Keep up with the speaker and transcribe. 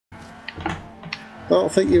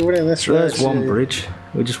don't think you're winning this race. There's one bridge.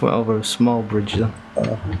 We just went over a small bridge then.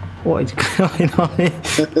 Oh. What is going on here?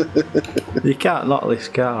 You can't knock this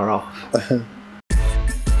car off.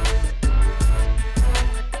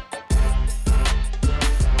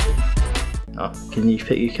 Oh, can you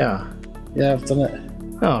pick your car? Yeah, I've done it.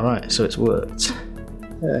 Oh, right, so it's worked.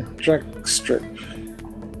 Yeah, drag strip.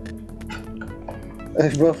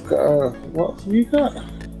 They've both got a... What have you got?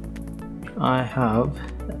 I have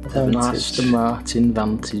an Aston Martin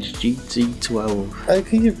Vantage GT12. How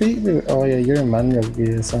can you beat me? Oh yeah, you're in manual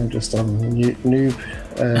gears, I'm just on noob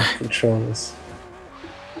controllers.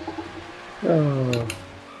 Oh.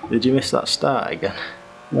 Did you miss that start again?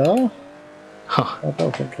 No? Oh. I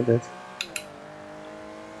don't think I did.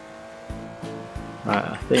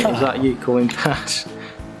 Right, I think, is that you coming past?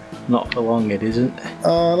 Not for long it isn't.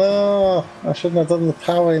 Oh no, I shouldn't have done the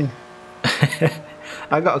powing.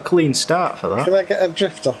 I got a clean start for that. Can I get a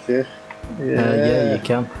drift off you? Yeah, yeah, you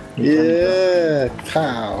can. You can.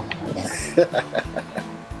 Pow.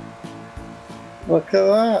 Look at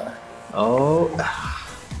that. Oh.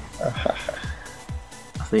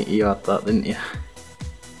 I think you had that, didn't you?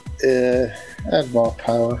 Yeah, I had more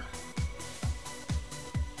power.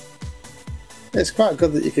 It's quite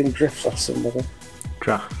good that you can drift off somebody.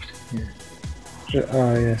 Draft, yeah.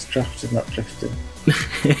 Oh yes, drafting, not drifting.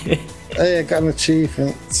 Hey, I got an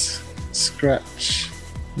achievement. Scratch.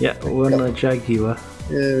 Yeah, we won the Jaguar.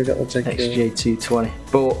 Yeah, we got the Jaguar XJ220.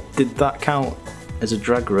 But did that count as a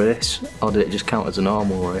drag race, or did it just count as a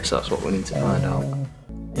normal race? That's what we need to find out.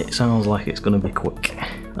 It sounds like it's going to be quick.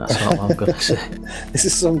 That's all I'm going to say. This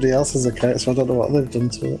is somebody else's account, so I don't know what they've done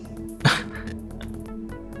to it.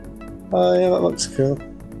 Oh yeah, that looks cool.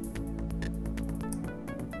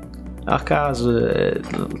 Our cars are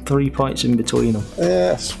 3 points in between them. Yeah,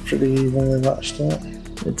 that's pretty evenly matched, isn't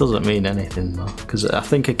it? It doesn't mean anything though, because I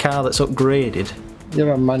think a car that's upgraded...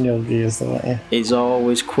 You're on manual gears though, aren't you? ...is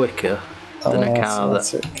always quicker than a car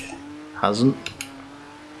that hasn't.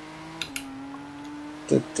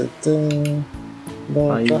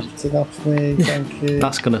 No drafting off me, thank you.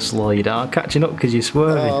 That's going to slow you down. Catching up because you're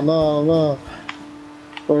swerving. Oh no, no.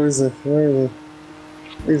 Where is it? Where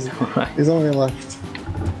is it? He's on my left.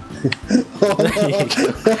 Oh,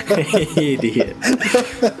 Idiot.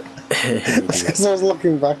 That's because I was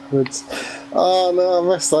looking backwards. Oh no, I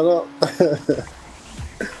messed that up.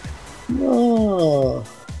 No.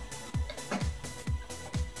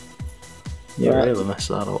 You really messed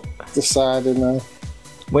that up. Decided now.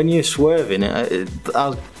 When you're swerving, I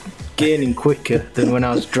was gaining quicker than when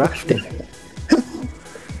I was drafting.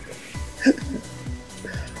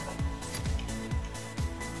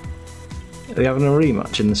 Are we having a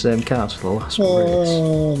rematch in the same cars for the last race?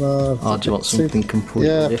 Oh no. Or do you want something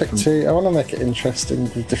completely different? Pick two. I want to make it interesting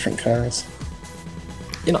with different cars.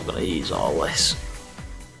 You're not going to use all this.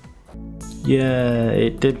 Yeah,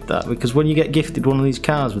 it did that, because when you get gifted one of these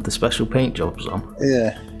cars with the special paint jobs on,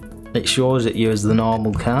 yeah, it shows it you as the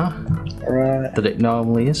normal car. Right. That it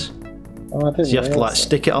normally is. Oh, I didn't so you have to like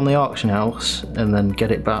stick it on the auction house and then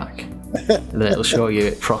get it back. And then it'll show you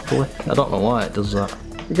it properly. I don't know why it does that.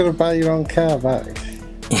 You're going to buy your own car back.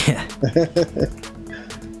 Yeah.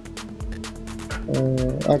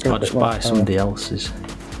 I'll just buy somebody else's.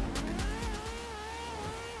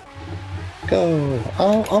 Go.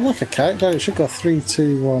 I'll make a countdown. It should go 3,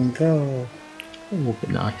 2, 1, go. It would be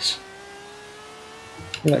nice.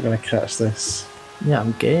 You're not going to catch this. Yeah,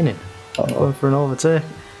 I'm gaining. I'm going for an overtake.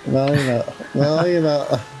 No, you're not. No, you're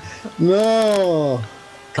not. No!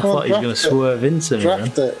 I thought you were going to swerve into me.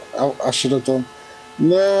 Draft it. I should have done.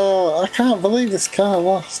 No, I can't believe this car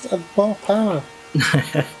lost. It had more power.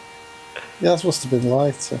 Yours must have been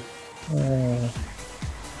lighter.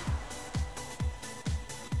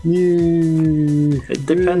 It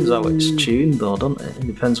depends how it's tuned though, doesn't it? It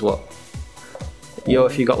depends what...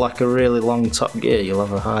 if you got like a really long top gear, you'll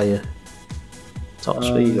have a higher top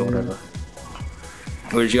speed or whatever.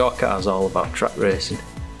 Whereas your car's all about track racing.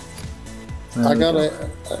 I got it.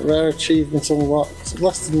 Rare achievement unlocked.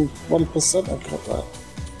 Less than 1% I got that.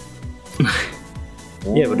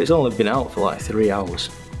 Yeah, but it's only been out for like 3 hours.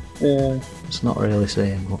 Yeah. It's not really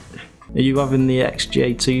saying much. Are you having the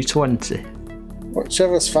XJ220?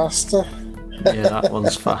 Whichever's faster. Yeah, that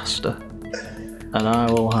one's faster. And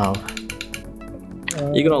I will have...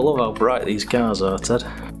 You're gonna love how bright these cars are, Ted.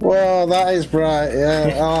 Well, that is bright,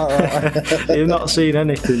 yeah. You've not seen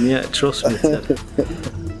anything yet, trust me, Ted.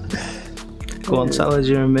 Go on, tell us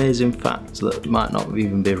your amazing facts that might not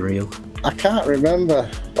even be real. I can't remember,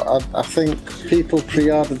 but I think people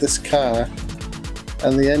pre-ordered this car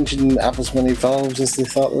and the engine didn't have as many valves as they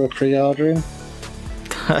thought they were pre-ordering.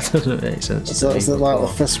 That doesn't make sense. So is it like the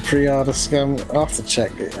first pre-order scam? I'll have to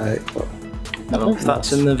check it out. But well, if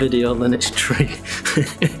that's in the video, then it's true.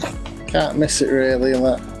 Can't miss it really in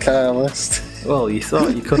that car list. Well, you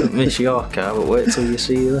thought you couldn't miss your car, but wait till you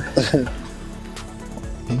see this.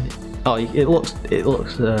 Oh, it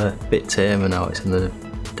looks a bit tamer now. It's in the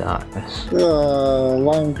darkness. Oh,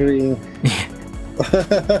 lime green.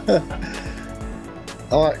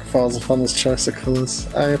 I like Forzathon's choice of colours.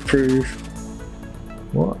 I approve.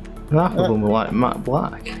 What? Half of them were like matte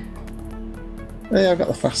black. Yeah, I've got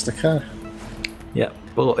the faster car. Yep,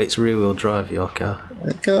 but it's rear-wheel drive, your car.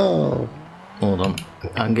 There you go. Hold on,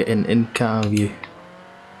 I'm getting in car view.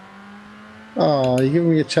 Oh, you're giving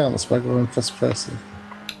me a chance by going first person.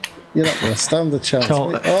 You're not going to stand the chance.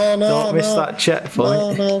 Don't miss that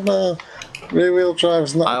checkpoint. No. Rear-wheel drive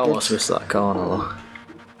is not I good. almost missed that corner though.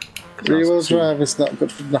 Rear-wheel drive is not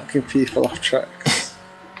good for knocking people off tracks.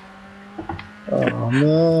 Oh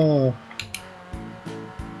no.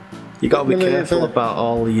 You gotta be careful about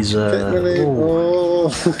all these. You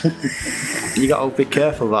gotta be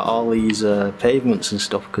careful about all these pavements and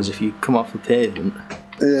stuff, because if you come off the pavement.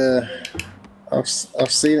 Yeah, I've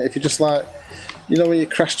seen it. If you just like, you know when you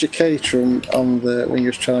crashed your Caterham on the when you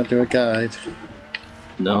was trying to do a guide.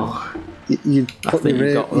 No. You I think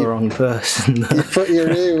you got the wrong person. You put your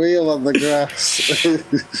rear wheel on the grass.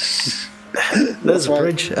 There's a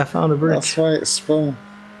bridge. I found a bridge. That's why it spun.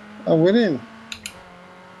 I'm winning.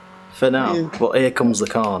 For now, but here comes the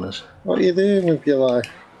corners. What are you doing with your life?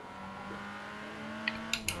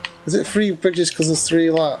 Is it 3 bridges because there's 3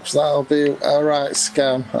 laps? That'll be a right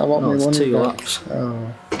scam. I want my money 2 back. laps.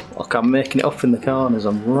 Oh. Look, I'm making it up in the corners.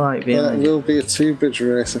 I'm right behind It you. will be a 2-bridge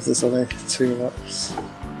race if there's only 2 laps.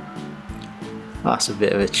 That's a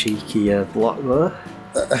bit of a cheeky block there.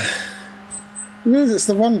 It's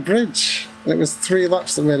the one bridge. And it was 3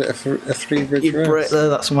 laps that made it a 3-bridge You race. break there,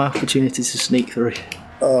 that's my opportunity to sneak through.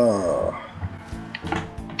 Oh.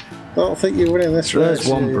 Don't think you're winning this race. There's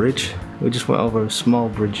one bridge. We just went over a small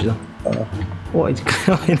bridge then. Oh. What is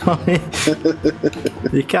going on here?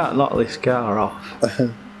 You can't knock this car off.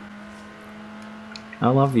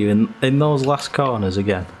 I'll have you in those last corners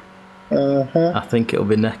again. I think it'll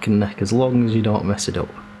be neck and neck as long as you don't mess it up.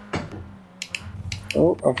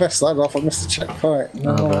 Oh, I've messed that off. I missed the checkpoint.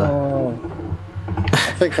 No.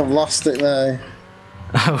 I think I've lost it now.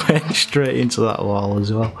 I went straight into that wall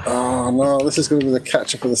as well. Oh no, this is going to be the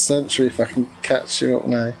catch up of the century if I can catch you up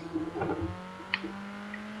now.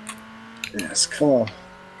 Yes, come on.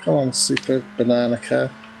 Come on, super banana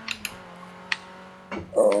car.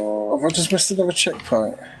 Oh, have I just missed another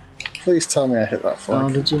checkpoint? Please tell me I hit that flag. How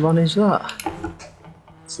did you manage that?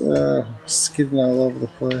 It's skidding all over the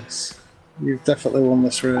place. You've definitely won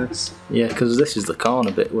this race. Yeah, because this is the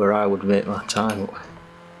corner bit where I would make my time up.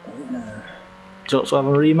 Do you want to have a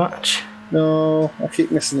rematch? No, I keep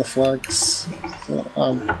missing the flags.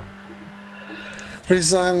 So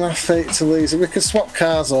resign my fate to lose. We could swap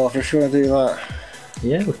cars over if you want to do that.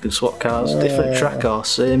 Yeah, we could swap cars. Different track or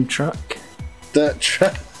same track? Dirt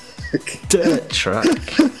track. Dirt track.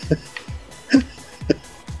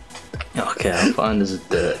 Okay, I'll find us a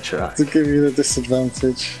dirt track. To give you the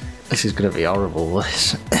disadvantage. This is going to be horrible,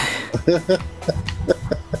 this.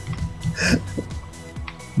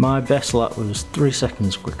 My best lap was 3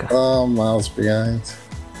 seconds quicker. Oh, miles behind.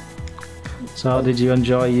 So how did you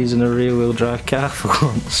enjoy using a rear-wheel drive car for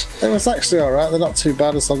once? It was actually alright, they're not too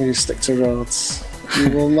bad as long as you stick to roads. You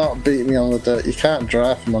will not beat me on the dirt, you can't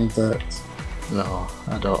drive them on dirt. No,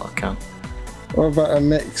 I can't. What about a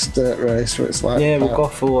mixed dirt race where it's like... Yeah, we'll go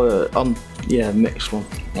for mixed one,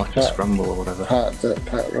 like a scramble or whatever. Part dirt,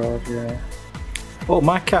 part road, yeah. Oh,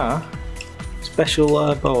 my car,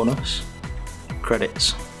 special bonus,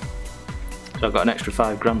 credits. So I got an extra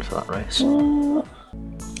 £5 for that race. Oh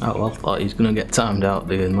well, thought he was going to get timed out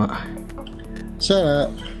doing that. Shut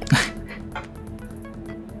up.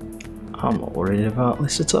 I'm not worried about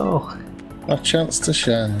this at all. A chance to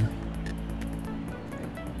shine.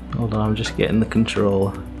 Hold on, I'm just getting the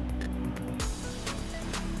controller.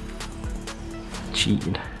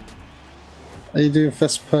 Cheating. Are you doing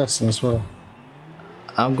first person as well?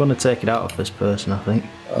 I'm going to take it out of first person, I think.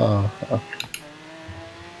 Oh, okay.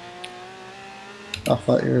 I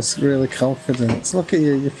thought you was really confident. Look at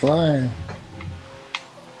you, you're flying.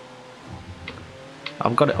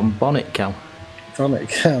 I've got it on bonnet cam. Bonnet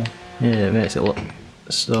cam? Yeah, it makes it look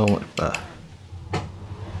so much better.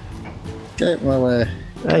 Get my way.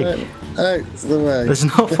 Hey, out the way. There's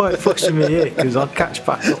no point pushing me here because I'll catch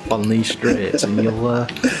back up on these straights and you'll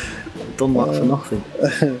done that for nothing.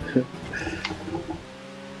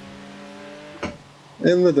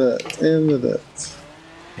 In the dirt, in the dirt.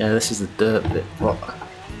 Yeah, this is the dirt bit. What?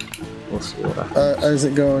 We'll see what happens. How's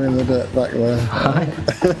it going in the dirt back there?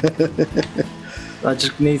 I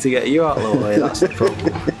just need to get you out of the way, that's the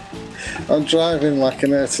problem. I'm driving like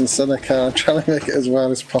an Ayrton Senna car, I'm trying to make it as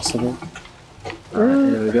well as possible. Right,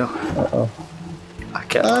 here we go. Uh-oh.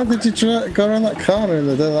 How did you go around that corner in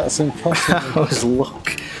the dirt? That's impossible. That was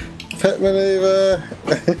luck. Pit maneuver.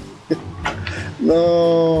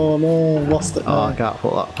 No, lost it. Oh, I can't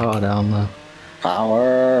put that power down there.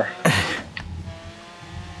 Power.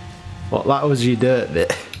 What, that was your dirt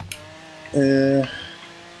bit? Yeah.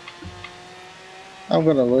 I'm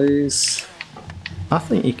gonna lose. I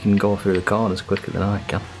think you can go through the corners quicker than I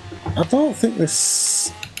can. I don't think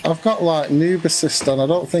this... I've got like noob assist on, I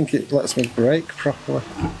don't think it lets me brake properly.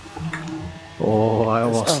 Oh, I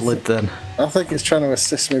almost slid then. I think it's trying to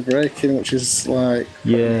assist me braking, which is like...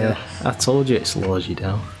 Yeah, I told you it slows you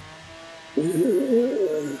down.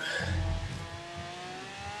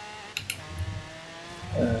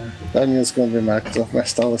 Daniel's going to be mad because I've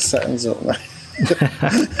messed all the settings up now.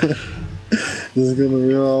 There's going to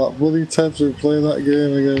be all that bloody times we play that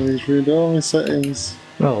game again. He's ruined all my settings.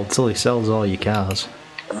 Well, until he sells all your cars.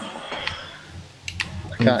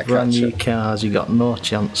 I can't brand catch new it. cars, you got no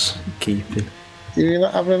chance of keeping. You're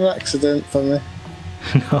not having an accident for me?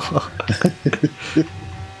 No.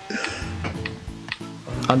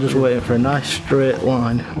 I'm just waiting for a nice straight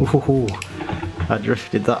line. Ooh, I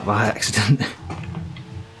drifted that by accident.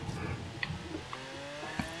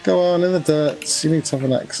 Go on, in the dirt. You need to have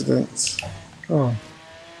an accident. Go on.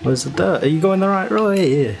 Where's the dirt? Are you going the right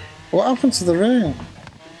way? What happened to the rain?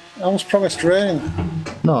 I was promised rain.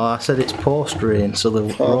 No, I said it's post rain, so the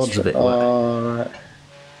road's a bit wet. Oh, right.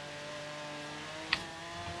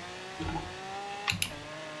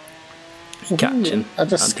 Catching. I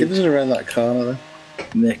just skidded around that corner then.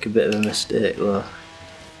 Make a bit of a mistake though.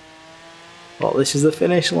 Oh, this is the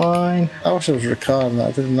finish line. I wish I was recording that.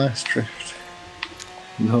 I did a nice drift.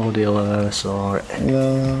 Nobody will have ever saw it.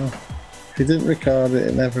 No. If you didn't record it,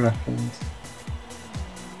 it never happened.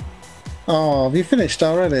 Oh, have you finished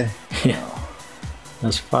already? Yeah.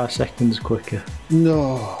 That's 5 seconds quicker.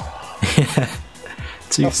 No. Yeah.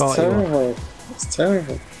 241. That's terrible. That's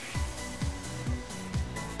terrible.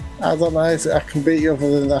 I don't know if I can beat you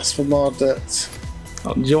other than ask for more dirt.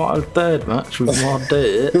 Oh, do you want a third match with more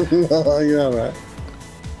dirt? No, you're alright.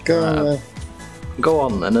 Go on then. Go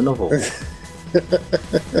on then, another one.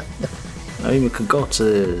 I mean, we could go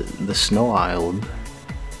to the snow island.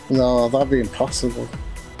 No, that'd be impossible.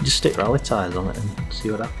 Just stick rally tyres on it and see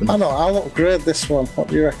what happens. I know, I'll upgrade this one. What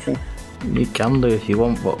do you reckon? You can do if you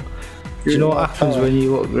want, but do you know what happens when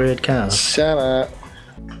you upgrade cars? Shut up.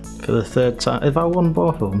 For the third time. Have I won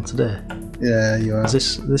both of them today? Yeah, you are.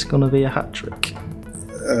 Is this going to be a hat trick?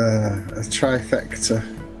 A trifecta.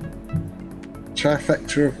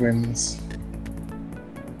 Trifecta of wins.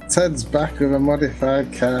 Ted's back with a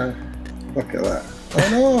modified car. Look at that. Oh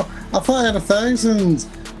no! I thought I had 1,000.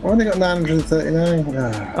 I only got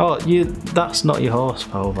 939. Oh, that's not your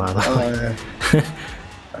horsepower, by the way. Oh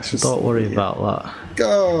yeah. Don't worry about that.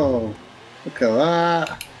 Go! Look at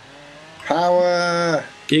that. Power!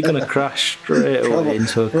 You're going to crash straight away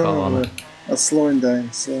into a corner. I'm slowing down.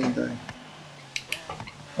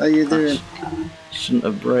 How you doing? Shouldn't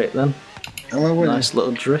have braked then. Am I winning? Nice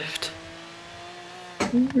little drift.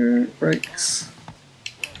 Brakes.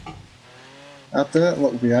 I don't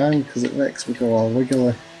look behind because it makes me go all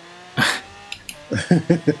wiggly.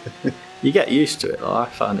 You get used to it though, I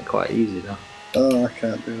find it quite easy now. Oh, I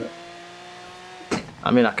can't do it.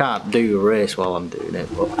 I mean, I can't do a race while I'm doing it,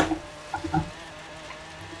 but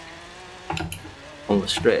on the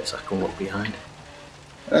straights I can look behind.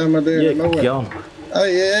 How am I doing? You're on. Oh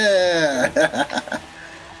yeah!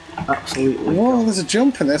 Absolutely. Whoa, there's a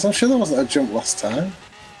jump in this. I'm sure there wasn't a jump last time.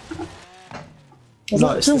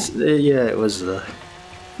 No, yeah, it was there.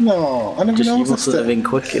 No, I never noticed it. You mustn't have been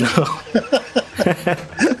quick enough.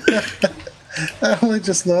 I only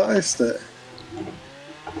just noticed it.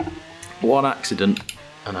 One accident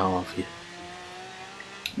and I'll have you.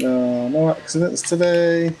 No accidents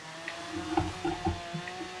today.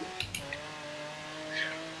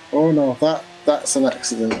 Oh no, that's an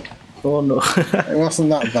accident. Oh no. It wasn't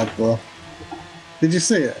that bad though. Did you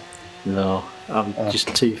see it? No, I'm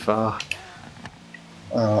just too far.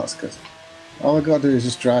 Oh, that's good. All I gotta do is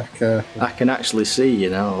just drive carefully. I can actually see you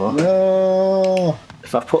now. No.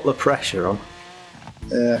 If I put the pressure on,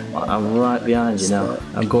 yeah, I'm right behind you now.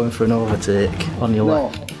 I'm going for an overtake on your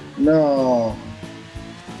left. No.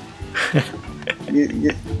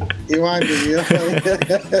 you winding me up.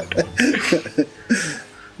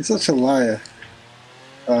 You're such a liar.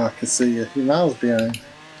 Oh, I can see you. You're miles behind.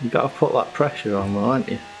 You got to put that pressure on, though, aren't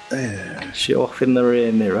you? Yeah. Show off in the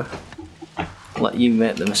rear mirror. let you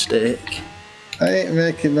make the mistake. I ain't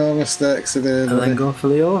making no mistakes today, And then go for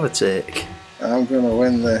the overtake. I'm gonna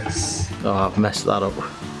win this. Oh, I've messed that up.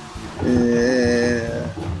 Yeah.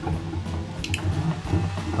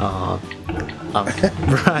 Oh, I've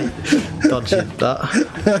right dodged that.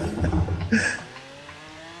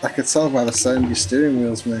 I could tell by the sound your steering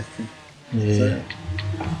wheel's making. Yeah. So.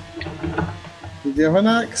 Did you have an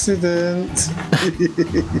accident?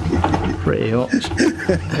 Pretty much.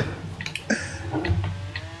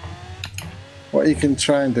 What you can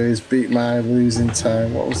try and do is beat my losing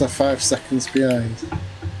time. What was I, 5 seconds behind?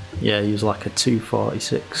 Yeah, he was like a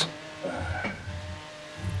 2:46.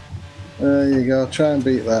 There you go, try and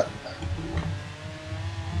beat that.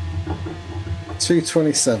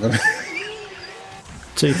 2:27.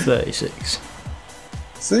 2:36.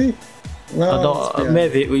 See? No, I don't.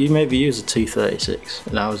 Maybe you use a 2:36,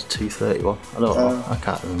 and I was a 2:31. I don't know. I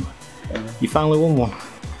can't remember. You finally won one.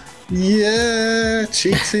 Yeah,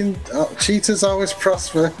 cheating. Cheaters always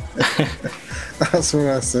prosper. That's what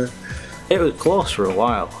I say. It was close for a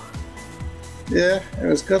while. Yeah, it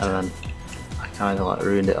was good. And then I kind of like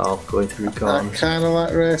ruined it all going through I corners. kind of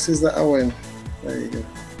like races that I win. There you go.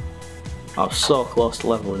 I was so close to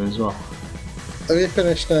leveling as well. Have you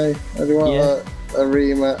finished now? Or do you want a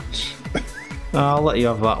rematch? I'll let you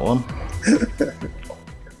have that one.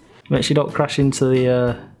 Make sure you don't crash into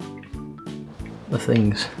the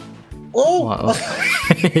things. Oh! Like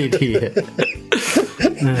that. Idiot.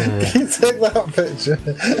 Can you take that picture?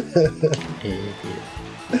 Idiot.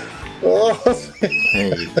 Oh.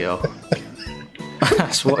 There you go.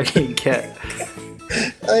 That's what you get.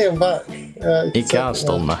 Hey, I'm back. Your car's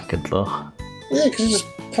still knackered though. Yeah, because you're just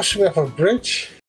pushing me off a bridge.